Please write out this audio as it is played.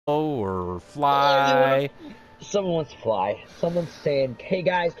fly. Someone wants to fly. Someone's saying, "Hey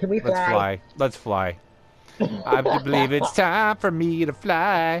guys, can we fly?" Let's fly. Let's fly. I believe it's time for me to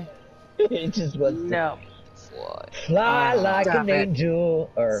fly. It just wants No. fly like Stop an it.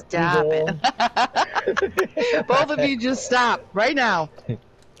 angel or Stop eagle it. Both of you just stop right now.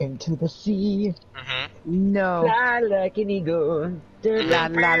 into the sea. No. Fly like an eagle. La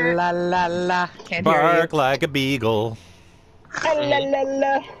la la la la. Can't Bark like a beagle. La la la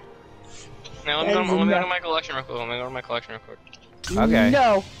la. Now let me go to my collection real quick. Let me go to my collection real quick. hear you. Okay.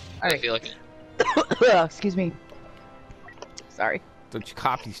 No. I feel like it. Excuse me. Sorry. Don't you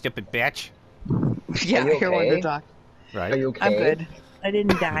cough, you stupid bitch. Yeah, Are you I hear one okay? to talk. Right. Are you okay? I'm good. I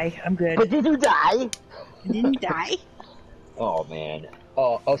didn't die. I'm good. But did you die? I didn't die. Oh man.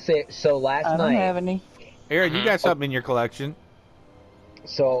 Oh, I'll say so. Last I don't night. have any. Aaron, you got something in your collection.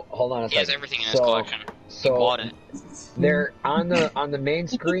 So hold on a He has second. everything in his collection. He So bought it. they're on the main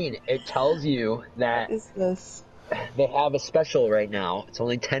screen. It tells you that What is this? they have a special right now. It's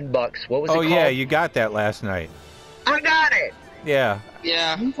only $10. What was it Oh called? yeah, you got that last night. I got it. Yeah.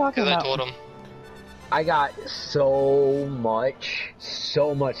 Yeah, What are you talking because I about? told him. I got so much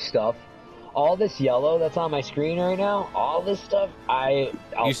stuff. All this yellow that's on my screen right now, all this stuff,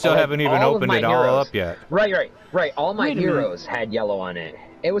 You still haven't even opened it all up yet. Right. All my Wait a minute. heroes had yellow on it.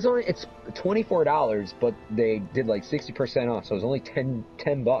 It's $24, but they did like 60% off, so it was only $10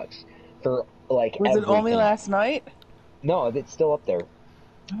 for like. Was it only everything. last night? No, it's still up there.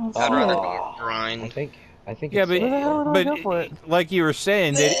 Oh, I'd rather Oh. grind. I think. Yeah, it's but Where the hell did I go for it? like you were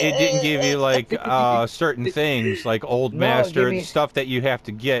saying, it didn't give you like certain things like Old No, Master give me- and stuff that you have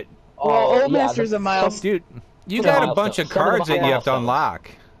to get. Well, Old Master's a mile. Dude, you Some got a milestones. bunch of Some of them cards are that you have to milestones.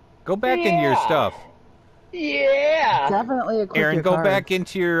 unlock. Go back into your Yeah. stuff. Yeah. Definitely equip Aaron, your go cards. back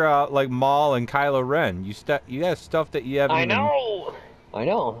into your like Maul and Kylo Ren. You got stuff that you haven't I even... know. I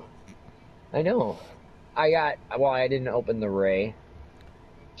didn't open the Ray.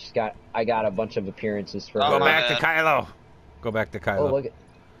 I got a bunch of appearances for. Oh, Go her. back to bad. Kylo. Go back to Kylo. Oh look.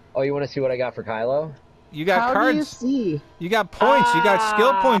 Oh, you want to see what I got for Kylo? You got How cards. do you see? You got points. You got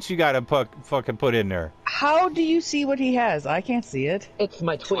skill Ah. points. You got to fucking put in there. How do you see what he has? I can't see it. It's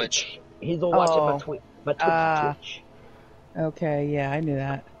my Twitch. He's watching Oh. my Twitch. My Twitch. Ah. Twitch. Okay, yeah, I knew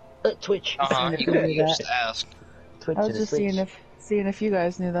that. Twitch. Uh-huh, Seen you it, could that. just ask. Twitch I was and a just Switch. seeing if you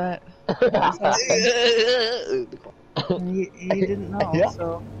guys knew that. You didn't know, Yeah.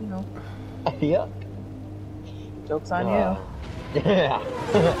 so you know, Yeah. joke's on you. Yeah.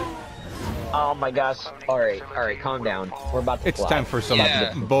 Oh my gosh. All right, calm down. We're about to It's fly. time for some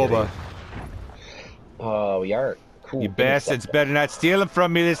Yeah. boba. Oh, we are. Cool. You bastards better not steal it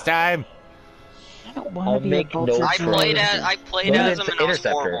from me this time. I don't want I'll to be make a no vulture. I played choice. as him and I was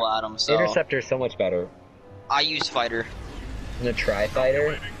Interceptor. horrible at him, so Interceptor is so much better I use fighter. than a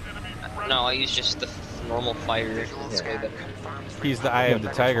tri-fighter. No, I use just the normal fighter. It's way better. He's the eye of the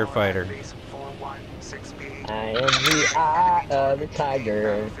tiger fighter. I am the eye of the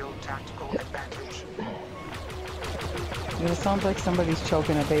tiger. It sounds like somebody's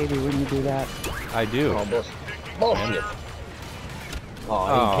choking a baby when you do that. I do. Oh, bullshit.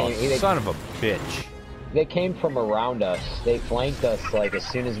 Oh, They son of a bitch. they came from around us. They flanked us like as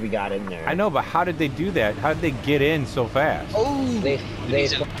soon as we got in there. I know, but how did they do that? How did they get in so fast? They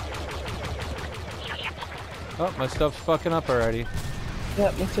He's a- Oh, my stuff's fucking up already.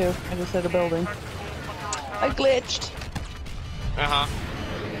 Yep, me too. I just hit a building. I glitched. Uh-huh.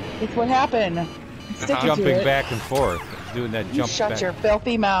 It's what happened. I'm sticking to Jumping it. back and forth. Doing that You jump shut back. your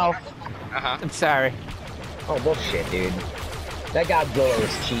filthy mouth. Uh-huh. I'm sorry. Oh, bullshit, dude. That Godzilla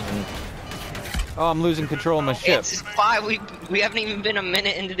was cheating. Oh, I'm losing control of my ship. It's 5. We haven't even been a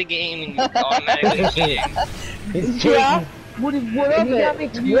minute into the game and you're automatically cheating. He's Yeah? cheating. What And you got me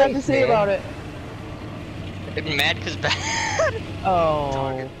do you have to twice, say man. about it? I'm mad because bad.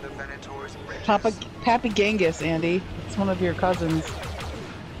 Oh. Pappy Genghis, Andy. It's one of your cousins.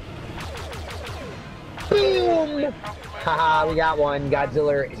 Boom! Haha, we got one.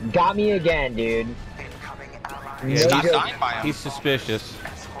 Godzilla got me again, dude. Yeah, Stop he's, dying by him. he's suspicious.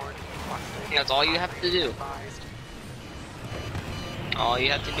 That's all you have to do. All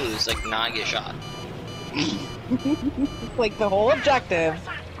you have to do is like not get shot. It's like the whole objective.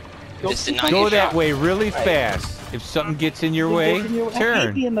 Just to not Go get that shot. way really fast. If something gets in your way, I hate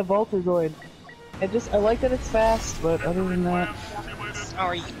turn. being the Voltazoid. I like that it's fast, but other than that, How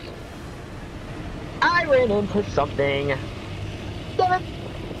are you? I ran into something. Damn it!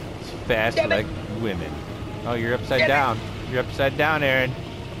 It's fast Damn it. like women. Oh, you're upside Damn it. down. You're upside down, Aaron.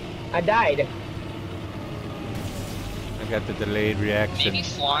 I died. I got the delayed reaction. Maybe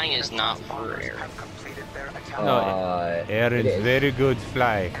flying is not for air. No, it Aaron's is. very good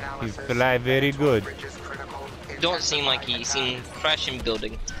fly. He fly very good. Don't seem like he seemed fresh in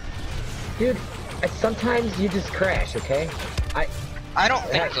building. Dude, sometimes you just crash, okay? I don't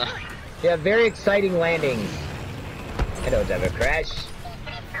think so. Yeah, very exciting landings. I don't ever crash.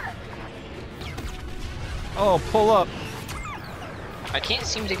 Oh, pull up. I can't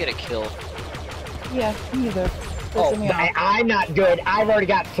seem to get a kill. Yeah, me either. Oh, Pissing me off. I'm not good. I've already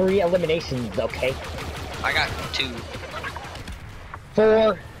got 3 eliminations, okay? I got 2.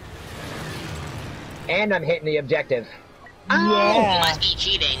 4. And I'm hitting the objective. You Yeah. must be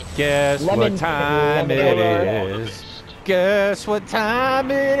cheating. Guess Lemon- what time lemon it colour. is. Guess what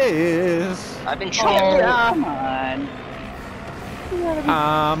time it is. I've been Oh, cheating. come on. You gotta be-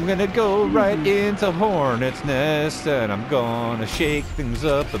 I'm gonna go right into Hornet's Nest and I'm gonna shake things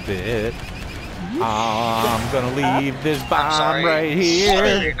up a bit. I'm gonna leave this I'm bomb sorry. right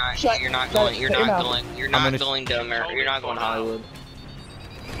here. You're not, Shut- you're not shut- going. You're shut your not mouth. going. You're I'm not gonna- going to America. You're not going to Hollywood.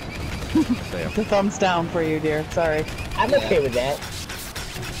 It's a thumbs down for you, dear. Sorry. I'm okay with that.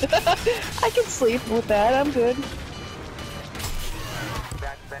 I can sleep with that. I'm good.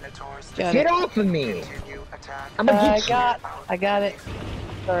 Got Get it. off of me! I'm gonna I get you. I got it.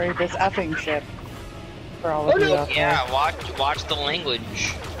 Sorry, this effing ship. For all of Oh, you no. out there. Yeah, watch the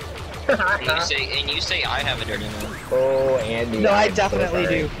language. And you say I have a dirty mouth. Oh, Andy. No, I I'm so definitely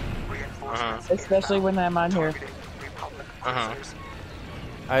sorry. do. Especially when I'm on here. I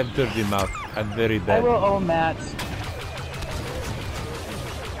have dirty mouth. I'm very I bad. will own that.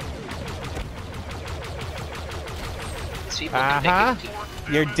 These people can Uh-huh. take it.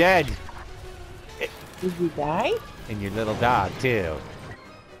 You're dead. Did you die? And your little dog, too.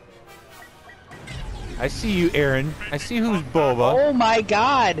 I see you, Aaron. I see who's Boba. Oh my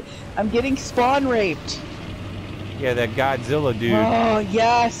god! I'm getting spawn raped. Yeah, that Godzilla dude. Oh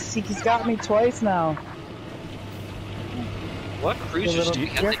yes, he's got me twice now. What cruisers little- do we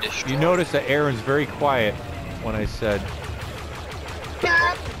have to destroy? You notice that Aaron's very quiet when I said,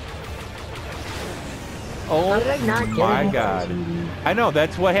 How did I oh not get my it? god. I know,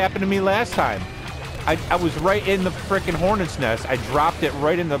 that's what happened to me last time. I was right in the frickin' hornet's nest. I dropped it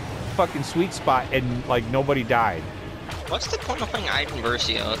right in the fucking sweet spot and like nobody died. What's the point of playing Iden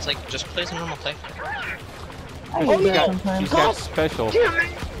Versio? It's like just plays a normal play. I Oh, do that no. sometimes. She's got special. Damn it!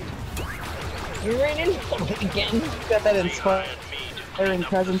 You ran into me again. Got that inspiring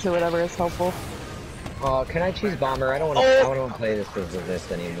presence or whatever is helpful. Oh, can I choose bomber? I don't want to. I don't want to play this as this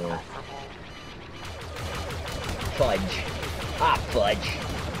anymore. Fudge. Ah, fudge.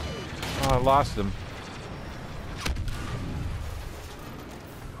 Oh, I lost him.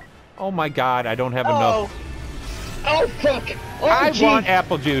 Oh my god, I don't have Oh, enough. Oh fuck! Oh, I gee. want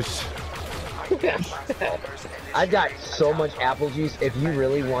apple juice. I got so much apple juice. If you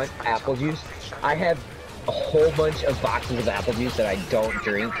really want apple juice, I have a whole bunch of boxes of apple juice that I don't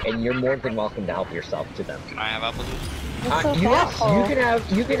drink, and you're more than welcome to help yourself to them. Can I have apple juice? that's so Yes,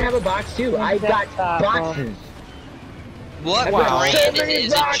 thoughtful. you can have a box too. That's I've got thoughtful. boxes. What Wow. brand So is many it?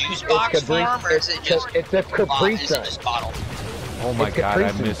 Is it boxes. juice It's box Capri- form or is it just It's a Capri is it Sun. just bottle? Oh my It's god, Capri I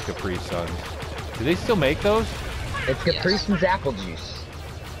Suns. miss Capri Suns. Do they still make those? It's Capri Yes. Sun's apple juice.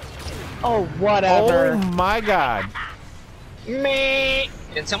 Oh, whatever. Oh my god. Meh.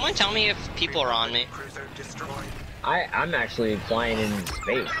 Can someone tell me if people are on me? I'm actually flying in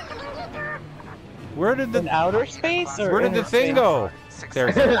space. Where did In the outer space or where did the inner thing space? go? There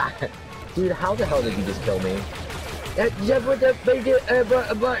it goes. Dude, how the hell did you just kill me? But how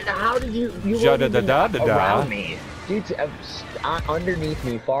did you weren't even Ja-da-da-da-da-da. around me? Dude, underneath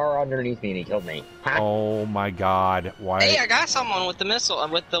me, far underneath me, and he killed me. Ha. Oh my god. Why? Hey, I got someone with the missile,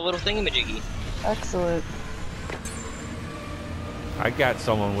 with the little thingamajiggy. Excellent. I got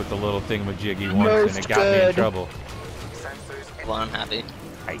someone with the little thingamajiggy once Most and it got me in good. trouble. Well, I'm happy.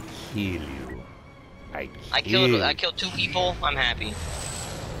 I kill you. I killed 2 people. I'm happy.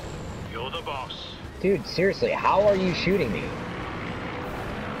 Dude, seriously, how are you shooting me?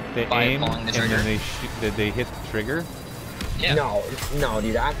 They By aim pulling the and trigger. then did they hit the trigger? Yeah. No,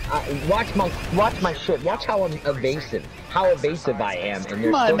 dude. Watch my shit. Watch how I'm evasive. How evasive I am. And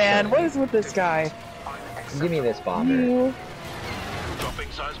Come on, man. What is with this guy? Give me this bomber.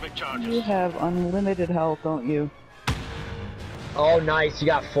 You have unlimited health, don't you? Oh, nice. You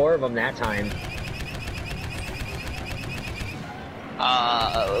got 4 of them that time.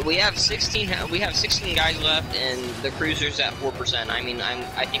 We have 16. We have 16 guys left, and the cruiser's at 4%. I mean,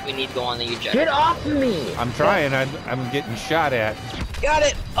 I think we need to go on the eject. Get off of me! I'm trying. I'm getting shot at. Got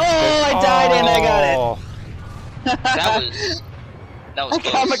it! Oh, I died and I got it! Oh, That was I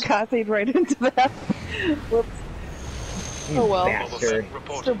close. kamikazed right into that. Whoops. You Oh well. bastard.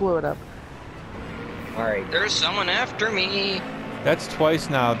 Still blew it up. All right. There's someone after me. That's twice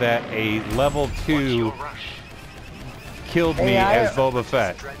now that a level 2 killed me AI? as Boba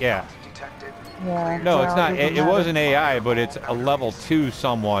Fett. Yeah. Yeah. No, it's well, not. doesn't It matter. wasn't AI, but it's a level 2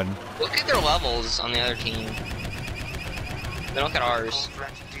 someone. Look at their levels on the other team. Then look at ours.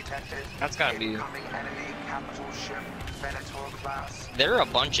 That's gotta be. There are a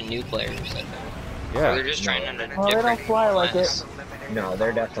bunch of new players, I think. Or they're Yeah. just trying under Well, they don't different fly like class. it. No,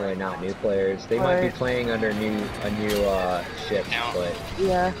 they're definitely not new players. They might be Right. playing under a new ship, No. but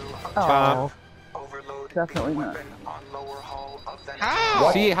Yeah. Tom. Oh, definitely not.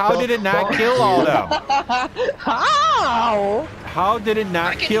 How? See, how did it not fuck, kill all dude? them? How? How did it I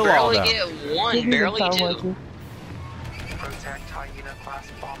not can kill all barely them? get one, Didn't even barely sound like two. you.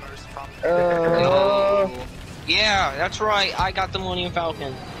 Yeah, that's right. I got the Millennium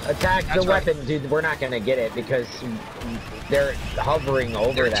Falcon. attack That's the right. weapon, dude. We're not gonna get it because they're hovering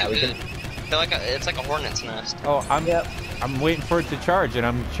over They're that. too We good. can. They're like it's like a hornet's nest. Oh, Yep. I'm waiting for it to charge, and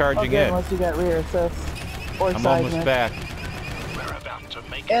I'm charging Okay, in. unless you got rear assist or I'm side almost miss. back.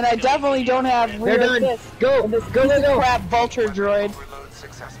 And I definitely don't have They're rear done. assist. Go, And this go, piece go, of go. crap vulture droid.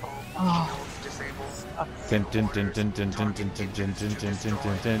 Oh. Dun, dun, dun, dun, dun, dun, dun, dun, dun, dun, dun, dun,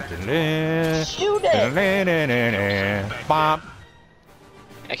 dun, dun, dun, dun. Shoot it! Bomb.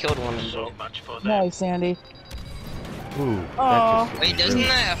 I killed one as well. Nice, Andy. Ooh, Aw. that just Wait, doesn't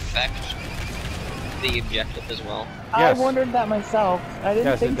that affect the objective as well? Yes. I wondered that myself. I didn't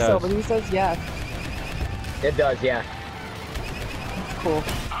Yes, think it so, does. but he says yes. It does, yeah. Cool.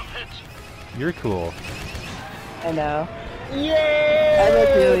 You're cool. I know. Yay! I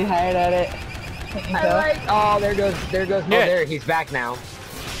look really hard at it. I like. Oh, there goes. Oh, Yeah. there. He's back now.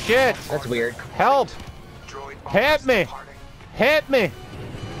 Shit! That's weird. Help! Help me! Help me!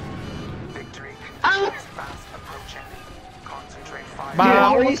 Ah! Bomb.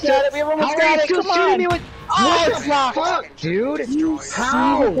 How are you almost got it, we almost how got are you it, still come shooting on. me with? Oh, What it's the locked. fuck, dude? You How?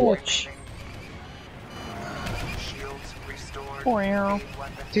 son of a bitch. Poor arrow.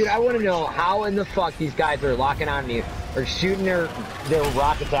 Dude, I want to know how in the fuck these guys are locking on me or shooting their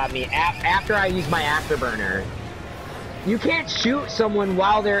rockets at me after I use my afterburner. You can't shoot someone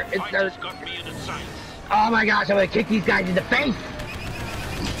while they're. Oh my gosh! I'm gonna kick these guys in the face.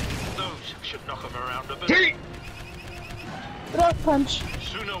 Get it! Rock punch.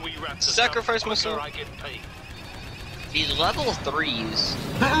 Sacrifice myself. These level 3s.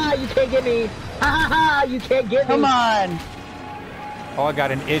 Ha! You can't get me. Ha! You can't get me. Come on. Oh, I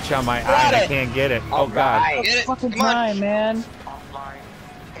got an itch on my eye Got and I it. can't get it. All Oh, God. right. Get it. Fucking Come on. time, man.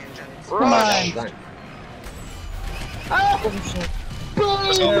 Come Rush. on. Oh! Let's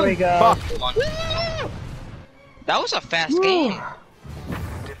Boom! go. There we go. Fuck. Come on. That was a fast game.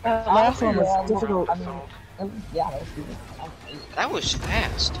 Last one was difficult. Yeah, that was stupid. That was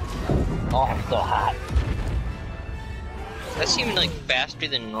fast. Oh, I'm so hot. That seemed like faster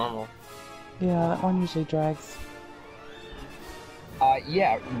than normal. Yeah, that one usually drags.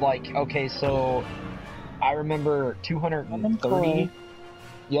 Yeah, like, okay, so I remember 230. Coy.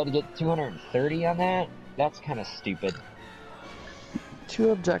 You had to get 230 on that? That's kind of stupid.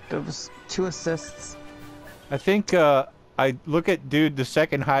 2 objectives, 2 assists. I think I look at dude the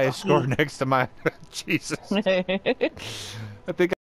second highest score next to my Jesus. I think